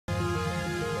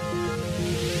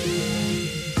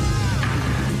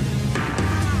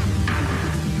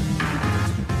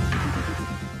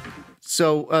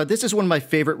So this is one of my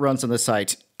favorite runs on the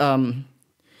site, mostly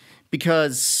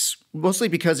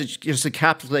because it just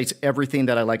encapsulates everything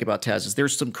that I like about TAS.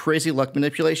 There's some crazy luck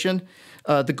manipulation.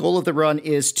 The goal of the run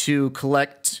is to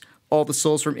collect all the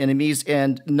souls from enemies,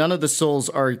 and none of the souls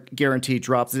are guaranteed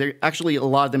drops. Actually, a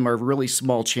lot of them are really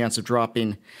small chance of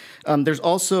dropping. There's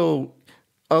also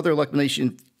other luck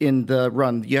manipulation in the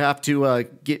run. You have to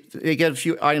get a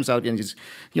few items out of enemies.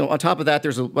 On top of that,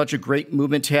 there's a bunch of great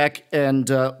movement tech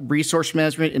and resource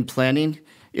management and planning.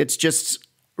 It's just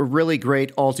a really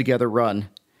great all-together run.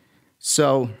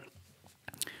 So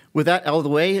with that out of the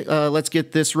way, let's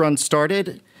get this run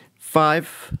started.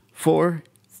 5, 4,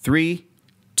 3,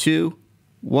 2,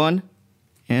 1,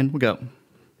 and we'll go.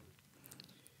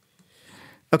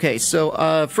 Okay,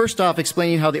 so first off,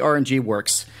 explaining how the RNG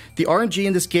works. The RNG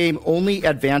in this game only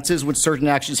advances when certain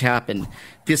actions happen.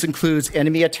 This includes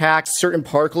enemy attacks, certain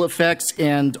particle effects,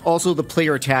 and also the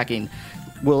player attacking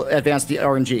will advance the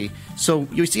RNG. So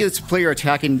you see this player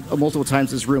attacking multiple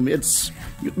times in this room. It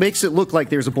makes it look like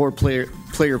there's a board player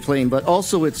playing, but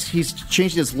also he's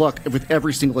changing his luck with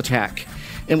every single attack.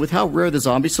 And with how rare the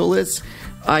zombie soul is,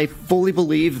 I fully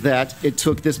believe that it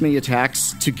took this many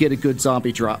attacks to get a good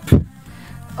zombie drop.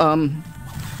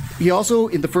 He also,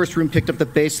 in the first room, picked up the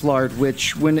base lard,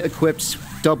 which, when equipped,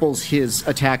 doubles his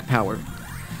attack power.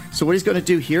 So what he's going to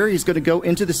do here, he's going to go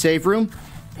into the save room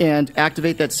and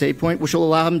activate that save point, which will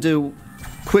allow him to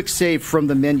quick save from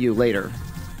the menu later.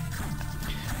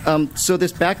 So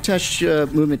this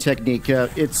backdash movement technique,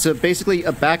 it's basically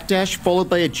a backdash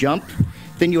followed by a jump,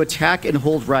 then you attack and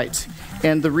hold right.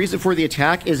 And the reason for the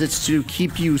attack is it's to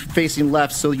keep you facing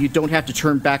left so you don't have to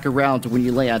turn back around when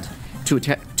you land to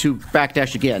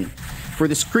backdash again. For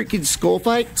the Creaking Skull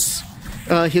fights,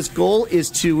 his goal is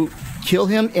to kill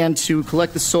him and to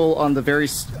collect the soul on the very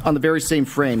same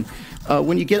frame.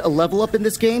 When you get a level up in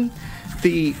this game,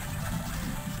 the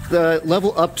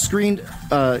level up screen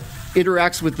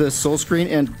interacts with the soul screen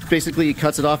and basically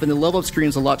cuts it off, and the level up screen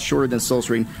is a lot shorter than soul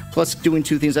screen. Plus, doing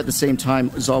two things at the same time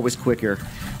is always quicker.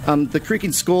 The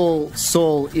Creaking Skull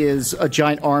soul is a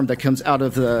giant arm that comes out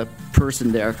of the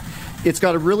person there. It's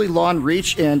got a really long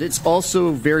reach, and it's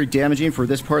also very damaging for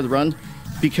this part of the run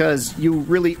because you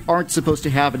really aren't supposed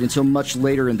to have it until much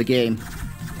later in the game.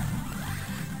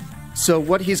 So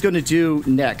what he's going to do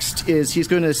next is he's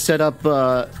going to set up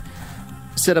a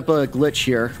glitch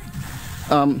here.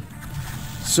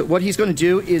 So what he's going to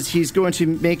do is he's going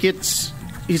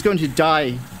to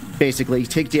die, basically,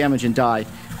 take damage and die,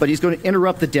 but he's going to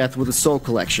interrupt the death with a soul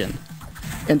collection.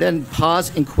 And then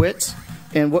pause and quit,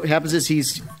 and what happens is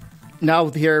he's now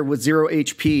here with 0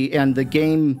 HP, and the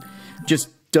game just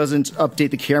doesn't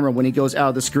update the camera when he goes out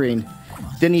of the screen.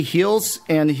 Then he heals,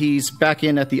 and he's back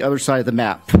in at the other side of the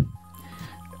map.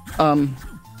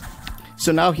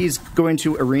 So now he's going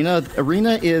to Arena.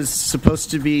 Arena is supposed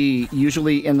to be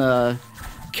usually in a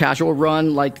casual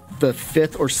run, like the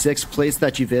 5th or 6th place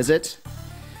that you visit.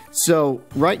 So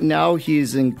right now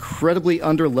he's incredibly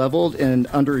underleveled and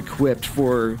under-equipped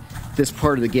for this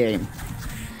part of the game.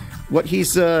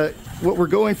 What we're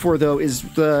going for, though, is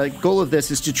the goal of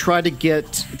this is to try to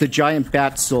get the giant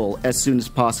bat soul as soon as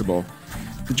possible.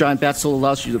 The giant bat soul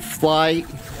allows you to fly,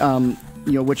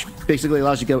 which basically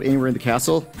allows you to go anywhere in the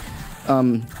castle.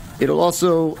 It'll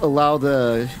also allow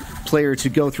the player to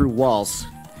go through walls.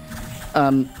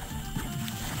 You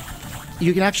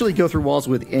can actually go through walls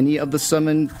with any of the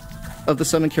summon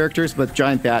characters, but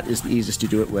giant bat is the easiest to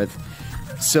do it with.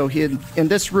 So in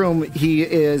this room, he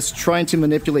is trying to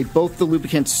manipulate both the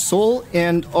lubricant's soul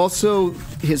and also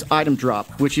his item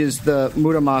drop, which is the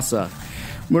Muramasa.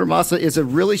 Muramasa is a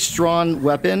really strong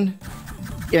weapon,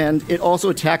 and it also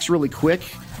attacks really quick.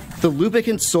 The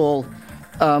lubricant soul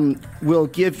will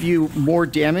give you more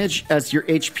damage as your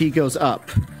HP goes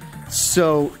up.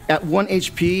 So at 1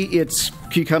 HP, it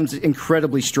becomes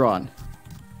incredibly strong.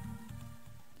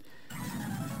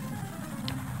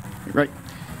 Right.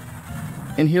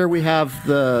 And here we have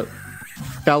the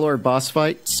Balor boss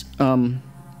fights.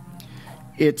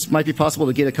 It might be possible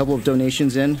to get a couple of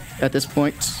donations in at this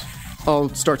point. I'll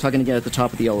start talking again at the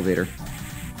top of the elevator.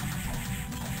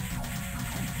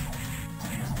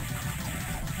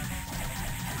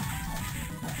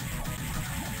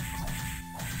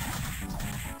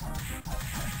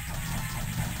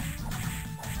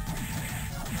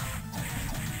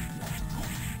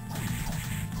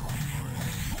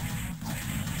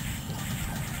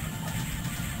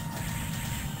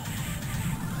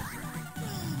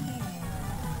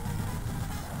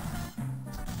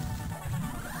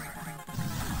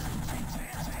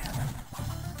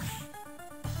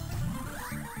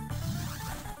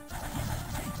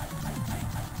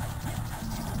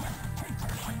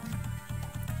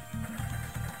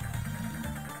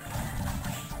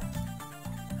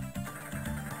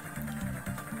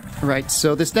 Right,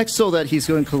 so this next soul that he's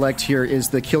going to collect here is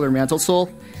the Killer Mantle Soul,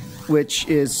 which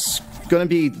is going to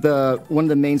be one of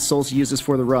the main souls he uses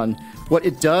for the run. What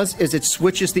it does is it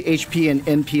switches the HP and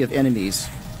MP of enemies.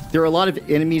 There are a lot of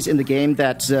enemies in the game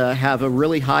that have a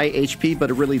really high HP but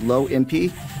a really low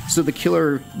MP, so the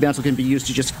Killer Mantle can be used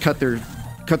to just cut their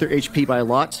HP by a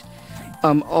lot.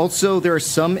 Also, there are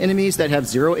some enemies that have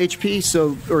 0 HP,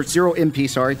 or 0 MP,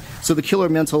 sorry, so the Killer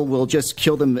Mantle will just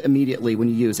kill them immediately when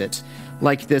you use it.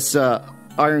 Like this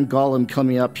Iron Golem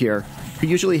coming up here, who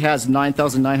usually has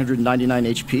 9,999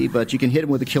 HP, but you can hit him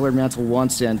with a Killer Mantle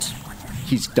once and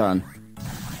he's done.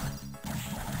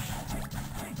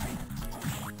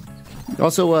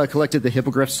 Also collected the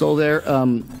Hippogriff Soul there,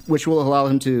 which will allow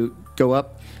him to go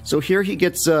up. So here he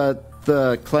gets the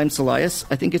klmz,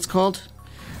 I think it's called.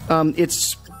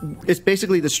 It's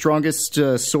basically the strongest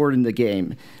sword in the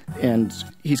game, and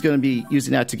he's going to be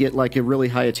using that to get like a really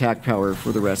high attack power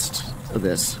for the rest of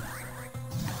this.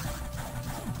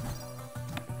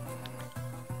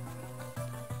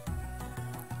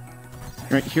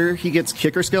 Right here he gets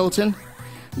Kicker Skeleton,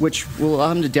 which will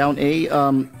allow him to down A,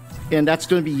 and that's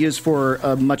going to be used for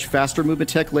a much faster movement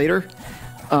tech later.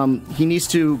 He needs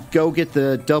to go get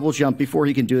the double jump before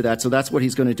he can do that, so that's what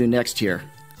he's going to do next here.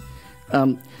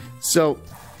 So,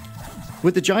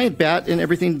 with the giant bat and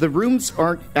everything, the rooms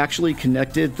aren't actually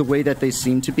connected the way that they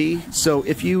seem to be. So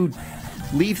if you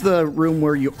leave the room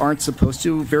where you aren't supposed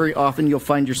to, very often you'll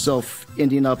find yourself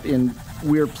ending up in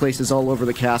weird places all over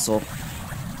the castle.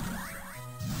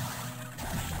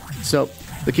 So,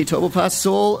 the Ketobopas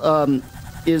Soul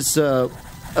is a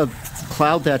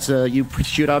cloud that you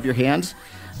shoot out of your hand.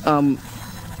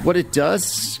 What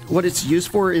it's used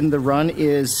for in the run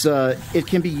is it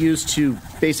can be used to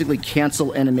basically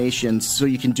cancel animations so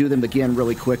you can do them again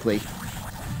really quickly.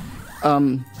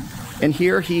 And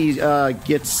here he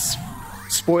gets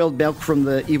Spoiled Milk from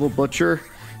the Evil Butcher.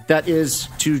 That is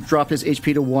to drop his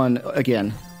HP to 1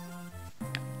 again.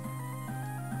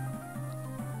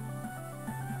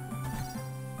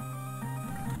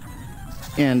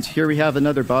 And here we have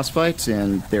another boss fight,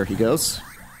 and there he goes.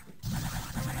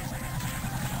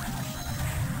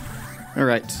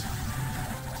 Alright.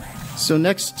 So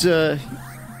next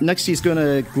he's going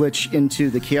to glitch into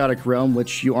the Chaotic Realm,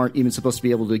 which you aren't even supposed to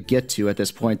be able to get to at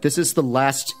this point. This is the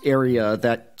last area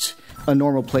that a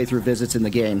normal playthrough visits in the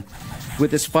game.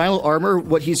 With his final armor,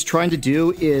 what he's trying to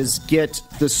do is get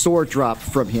the sword drop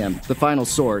from him, the final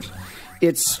sword.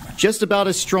 It's just about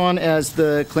as strong as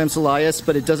the klmz,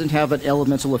 but it doesn't have an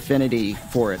elemental affinity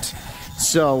for it.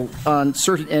 So, on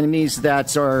certain enemies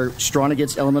that are strong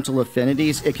against elemental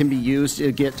affinities, it can be used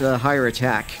to get a higher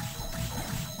attack.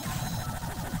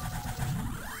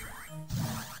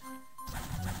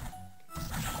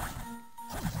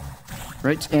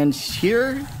 Right, and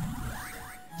here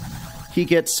he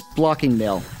gets Blocking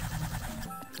Mail.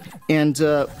 And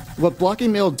what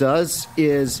Blocking Mail does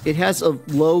is it has a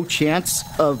low chance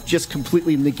of just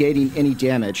completely negating any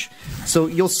damage. So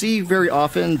you'll see very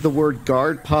often the word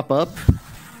guard pop up,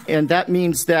 and that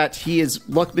means that he is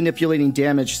luck manipulating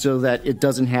damage so that it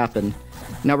doesn't happen.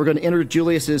 Now we're going to enter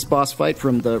Julius's boss fight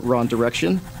from the wrong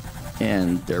direction,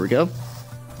 and there we go.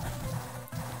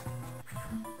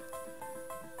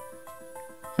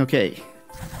 Okay.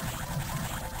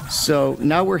 So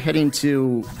now we're heading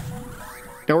to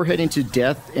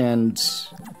death, and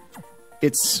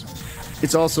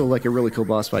it's also like a really cool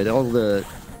boss fight. All the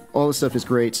stuff is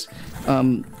great.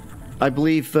 I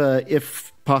believe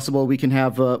if possible, we can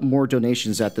have more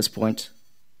donations at this point.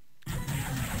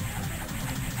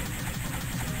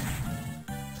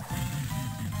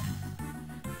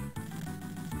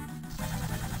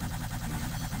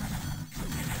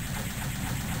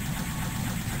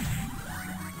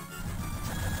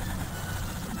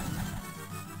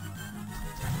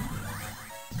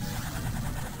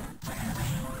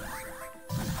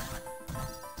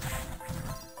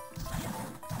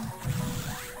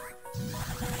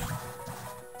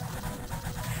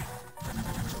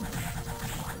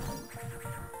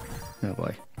 Oh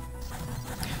boy.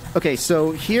 Okay,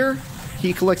 so here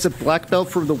he collects a black belt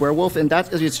from the werewolf, and that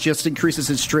just increases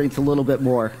his strength a little bit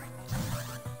more.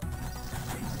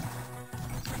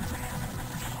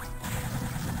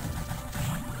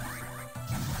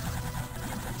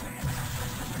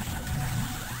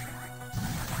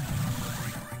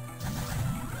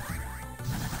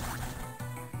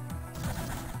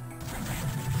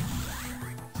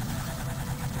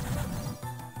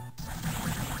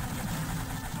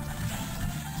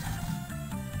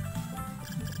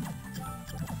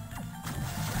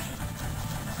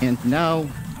 And now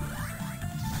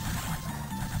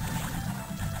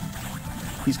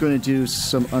he's going to do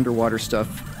some underwater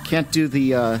stuff. can't do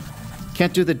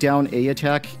the down A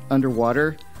attack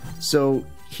underwater, so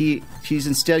he's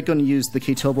instead going to use the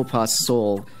Ketobopos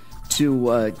soul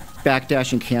to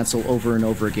backdash and cancel over and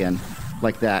over again,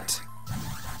 like that.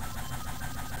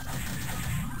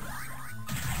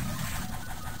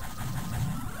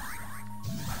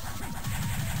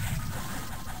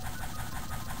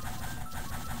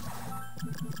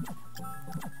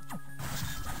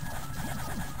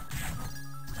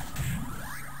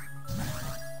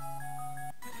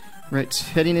 Right,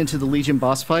 heading into the Legion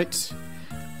boss fight.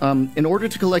 In order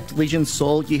to collect Legion's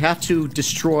soul, you have to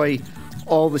destroy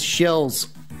all the shells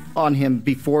on him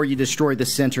before you destroy the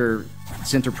center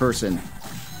person.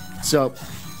 So,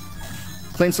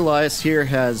 Plains Elias here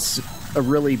has a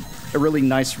really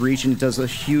nice reach, and it does a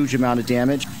huge amount of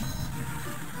damage.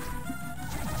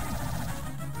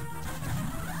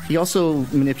 He also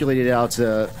manipulated out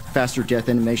a faster death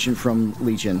animation from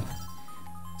Legion.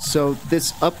 So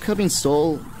this upcoming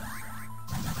soul,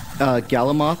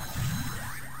 Galamoth,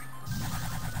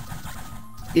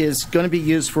 is going to be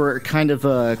used for kind of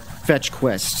a fetch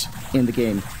quest in the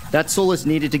game. That soul is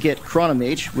needed to get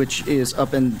Chronomage, which is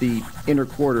up in the inner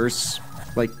quarters,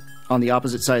 like on the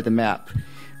opposite side of the map.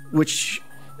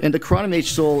 And the Chronomage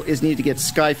soul is needed to get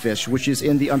Skyfish, which is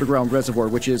in the underground reservoir,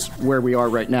 which is where we are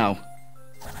right now.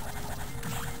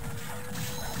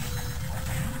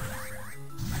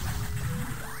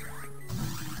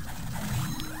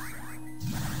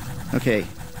 Okay.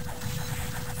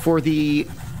 For the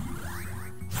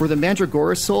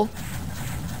Mandragora soul,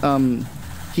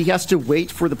 he has to wait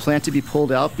for the plant to be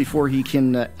pulled out before he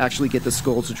can actually get the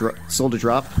soul to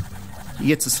drop. He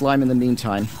gets the slime in the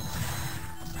meantime.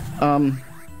 And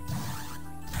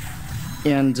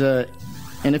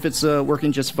if it's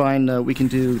working just fine, we can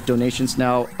do donations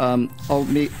now.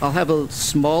 I'll have a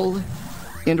small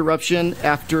interruption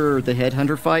after the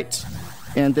Headhunter fight,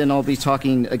 and then I'll be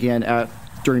talking again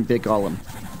during Big Golem.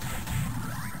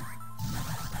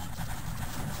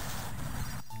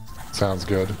 Sounds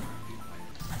good.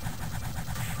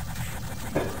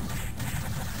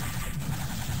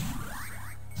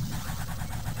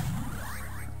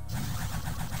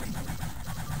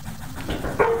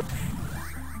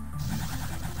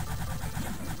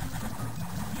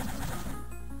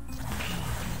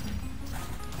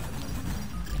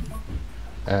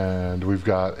 And we've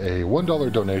got a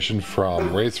 $1 donation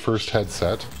from Ray's First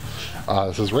Headset.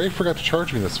 It says, Ray forgot to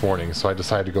charge me this morning, so I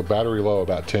decided to go battery low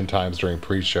about 10 times during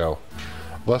pre-show.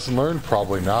 Lesson learned?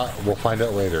 Probably not. We'll find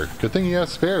out later. Good thing he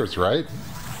has spares, right?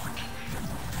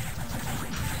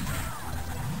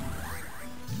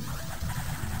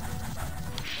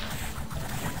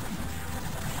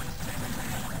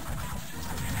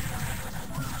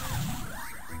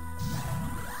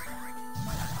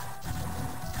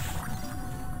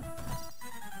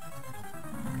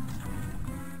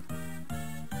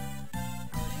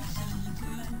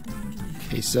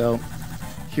 Okay, so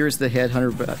here's the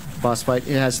Headhunter boss fight.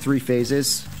 It has 3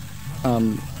 phases,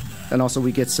 and also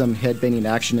we get some headbanging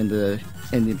action in the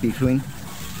between.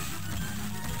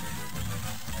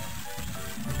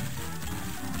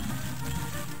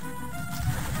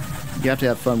 You have to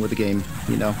have fun with the game,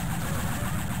 you know.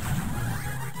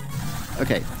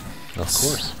 Okay. Of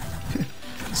course.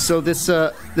 So this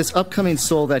upcoming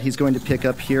soul that he's going to pick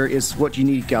up here is what you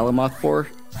need Galamoth for,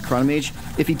 Chronomage.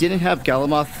 If he didn't have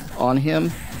Galamoth on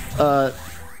him,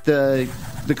 the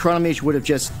Chronomage would have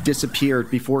just disappeared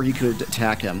before he could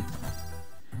attack him.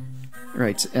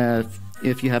 Right.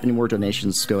 If you have any more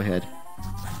donations, go ahead.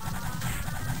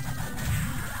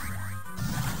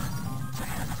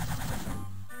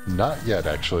 Not yet,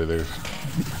 actually. There's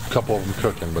a couple of them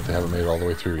cooking, but they haven't made it all the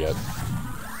way through yet.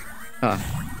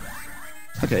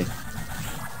 Okay.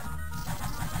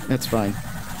 That's fine.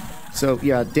 So,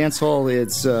 yeah, Dance Hall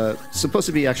is supposed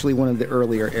to be actually one of the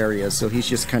earlier areas, so he's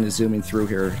just kind of zooming through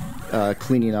here,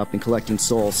 cleaning up and collecting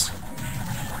souls.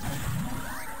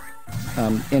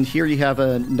 And here you have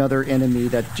another enemy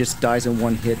that just dies in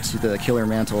one hit to the Killer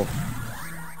Mantle.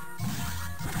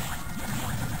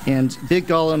 And Big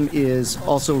Golem is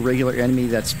also a regular enemy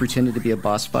that's pretended to be a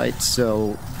boss fight,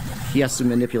 so he has to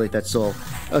manipulate that soul.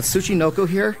 Tsushinoko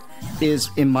here is,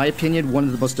 in my opinion, one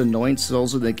of the most annoying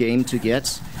souls in the game to get.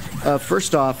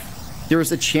 First off, there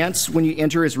is a chance when you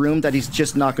enter his room that he's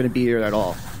just not going to be here at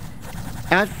all.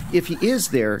 If he is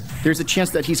there, there's a chance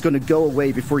that he's going to go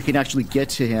away before you can actually get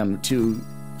to him to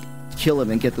kill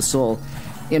him and get the soul.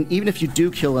 And even if you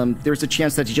do kill him, there's a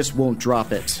chance that he just won't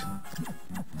drop it.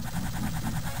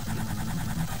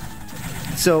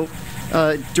 So,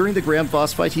 during the grand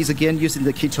boss fight, he's again using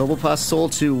the Ketobopos soul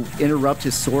to interrupt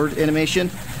his sword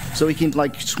animation, so he can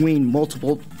like swing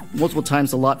multiple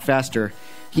times a lot faster.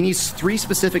 He needs 3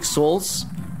 specific souls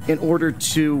in order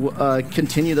to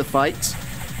continue the fight.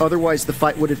 Otherwise, the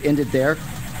fight would have ended there.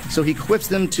 So he equips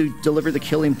them to deliver the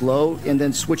killing blow and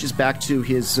then switches back to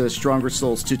his stronger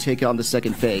souls to take on the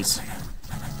second phase.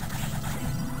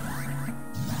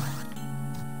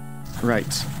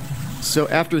 Right. So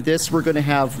after this, we're going to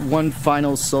have one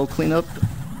final soul cleanup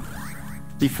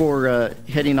before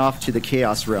heading off to the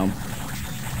Chaos Realm.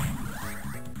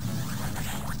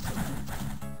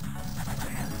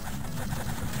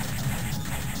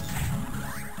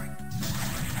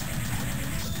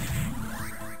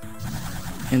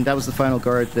 And that was the final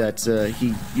guard that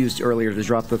he used earlier to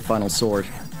drop the final sword.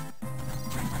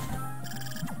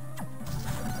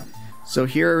 So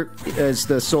here is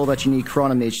the soul that you need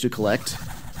Chronomage to collect.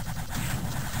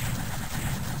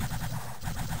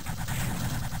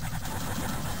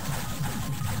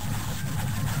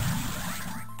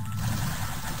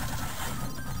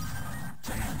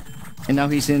 And now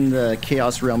he's in the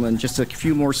Chaos Realm and just a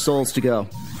few more souls to go.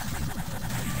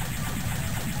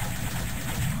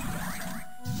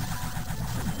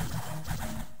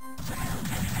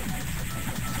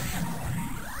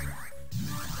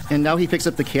 And now he picks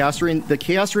up the Chaos Ring. The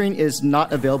Chaos Ring is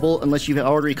not available unless you've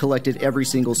already collected every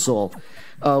single soul.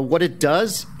 What it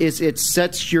does is it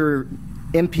sets your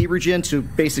MP regen to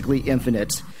basically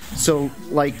infinite. So,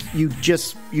 like, you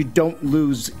don't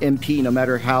lose MP no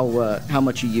matter how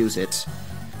much you use it.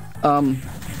 In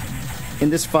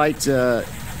this fight,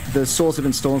 the souls have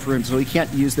been stolen from him, so he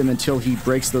can't use them until he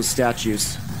breaks those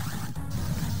statues.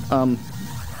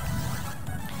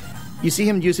 You see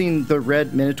him using the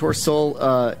red Minotaur soul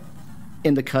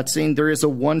in the cutscene. There is a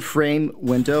 1-frame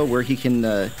window where he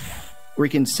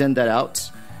can send that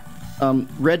out.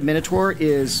 Red Minotaur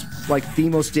is like the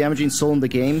most damaging soul in the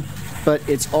game, but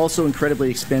it's also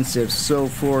incredibly expensive. So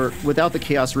without the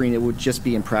Chaos Ring, it would just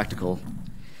be impractical.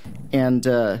 And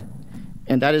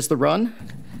that is the run.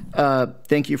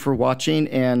 Thank you for watching,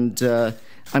 and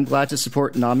I'm glad to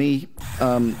support Nami.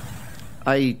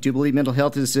 I do believe mental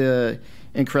health is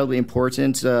incredibly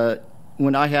important.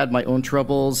 When I had my own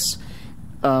troubles,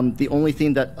 the only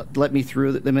thing that let me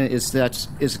through them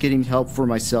is getting help for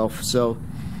myself. So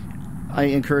I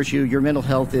encourage you, your mental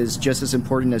health is just as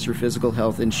important as your physical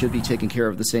health and should be taken care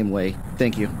of the same way.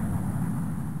 Thank you.